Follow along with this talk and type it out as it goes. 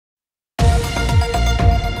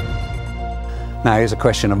Now here's a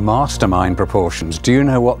question of mastermind proportions. Do you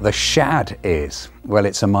know what the shad is? Well,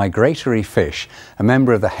 it's a migratory fish, a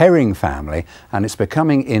member of the herring family, and it's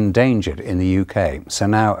becoming endangered in the UK. So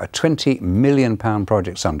now a £20 million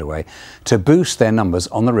project's underway to boost their numbers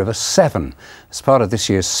on the River Severn. As part of this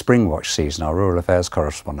year's Spring Watch season, our rural affairs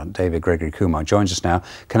correspondent, David Gregory-Kumar, joins us now,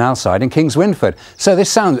 canal-side in Kings Winford. So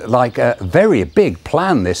this sounds like a very big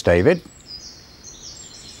plan, this, David.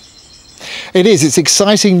 It is. It's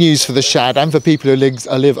exciting news for the shad and for people who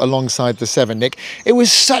live alongside the Severn, Nick. It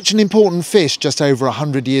was such an important fish just over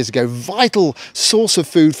 100 years ago, vital source of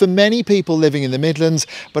food for many people living in the Midlands.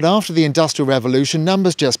 But after the Industrial Revolution,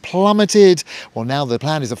 numbers just plummeted. Well, now the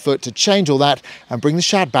plan is afoot to change all that and bring the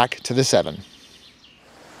shad back to the Severn.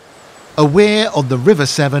 A weir on the River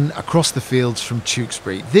Severn across the fields from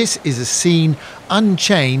Tewkesbury. This is a scene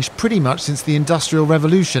unchanged pretty much since the Industrial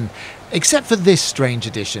Revolution, except for this strange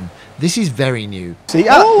addition. This is very new. See,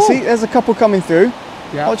 there's a couple coming through.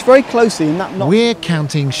 Yeah. Watch very closely. We're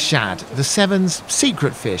counting shad, the Severn's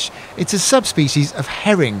secret fish. It's a subspecies of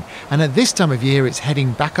herring, and at this time of year it's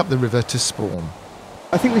heading back up the river to spawn.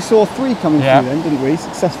 I think we saw 3 coming through then, didn't we?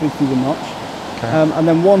 Successfully through the notch. Okay. And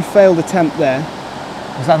then 1 failed attempt there.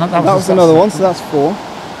 That was another one, so that's 4.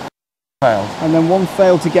 Failed. And then 1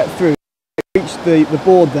 failed to get through. It reached the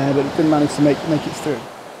board there, but it didn't manage to make it through.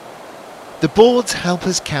 The boards help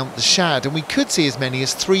us count the shad, and we could see as many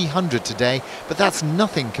as 300 today, but that's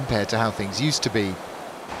nothing compared to how things used to be.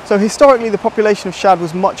 So historically, the population of shad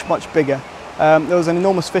was much, much bigger. There was an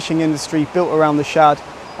enormous fishing industry built around the shad,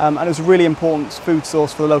 and it was a really important food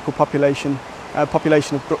source for the local population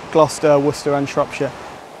of Gloucester, Worcester and Shropshire.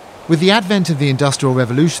 With the advent of the Industrial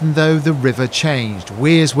Revolution, though, the river changed.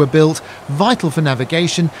 Weirs were built, vital for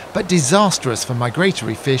navigation, but disastrous for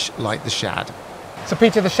migratory fish like the shad. So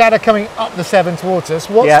Peter, the shad are coming up the Severn towards us.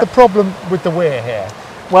 What's the problem with the weir here?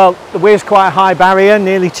 Well, the weir's quite a high barrier,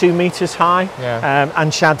 nearly 2 metres high,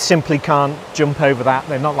 and shad simply can't jump over that.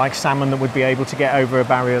 They're not like salmon that would be able to get over a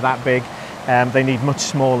barrier that big. They need much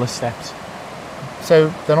smaller steps.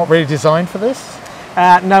 So they're not really designed for this?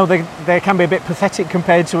 No, they can be a bit pathetic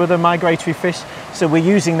compared to other migratory fish, so we're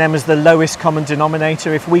using them as the lowest common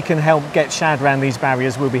denominator. If we can help get shad around these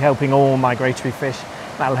barriers, we'll be helping all migratory fish.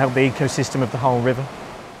 That'll help the ecosystem of the whole river.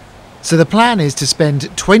 So the plan is to spend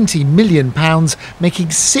 £20 million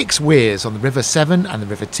making 6 weirs on the River Severn and the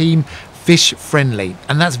River Team fish friendly,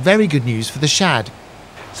 and that's very good news for the shad.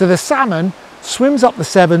 So the salmon swims up the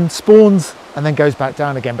Severn, spawns and then goes back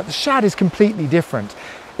down again, but the shad is completely different.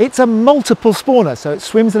 It's a multiple spawner, so it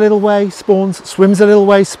swims a little way, spawns, swims a little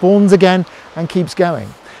way, spawns again and keeps going.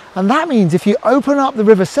 And that means if you open up the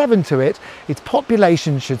River Severn to it, its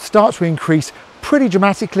population should start to increase pretty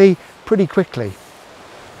dramatically, pretty quickly.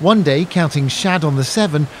 One day, counting shad on the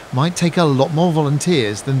Severn might take a lot more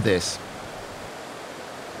volunteers than this.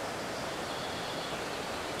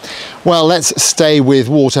 Well, let's stay with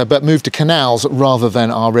water, but move to canals rather than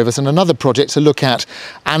our rivers. And another project to look at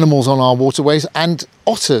animals on our waterways and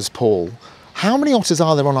otters, Paul. How many otters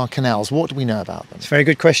are there on our canals? What do we know about them? It's a very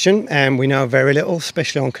good question. We know very little,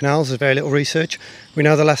 especially on canals. There's very little research. We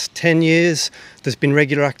know the last 10 years there's been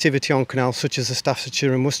regular activity on canals such as the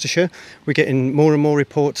Staffordshire and Worcestershire. We're getting more and more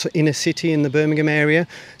reports in a city in the Birmingham area.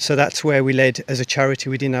 So that's where we led as a charity.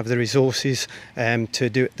 We didn't have the resources to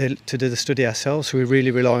do the study ourselves. So we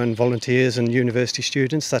really rely on volunteers and university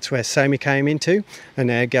students. That's where Sammy came into, and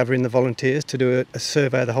they're gathering the volunteers to do a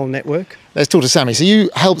survey of the whole network. Let's talk to Sammy. So you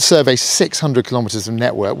helped survey 600 kilometres of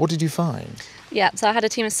network. What did you find? Yeah, so I had a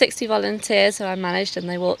team of 60 volunteers who I managed, and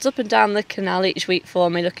they walked up and down the canal each week for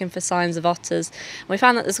me looking for signs of otters. And we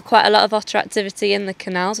found that there's quite a lot of otter activity in the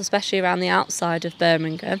canals, especially around the outside of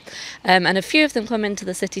Birmingham. And a few of them come into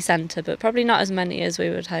the city centre, but probably not as many as we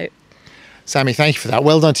would hope. Sammy, thank you for that.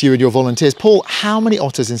 Well done to you and your volunteers. Paul, how many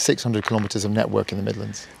otters in 600 kilometres of network in the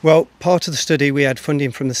Midlands? Well, part of the study we had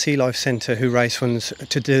funding from the Sea Life Centre who raised funds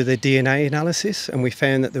to do the DNA analysis, and we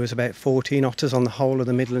found that there was about 14 otters on the whole of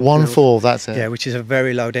the Midlands. 1/4, that's it. Yeah, which is a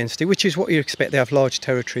very low density, which is what you expect. They have large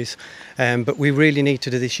territories, but we really need to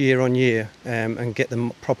do this year on year and get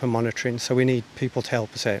them proper monitoring, so we need people to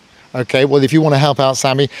help us out. OK, well, if you want to help out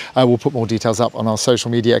Sammy, we'll put more details up on our social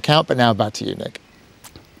media account, but now back to you, Nick.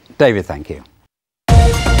 David, thank you.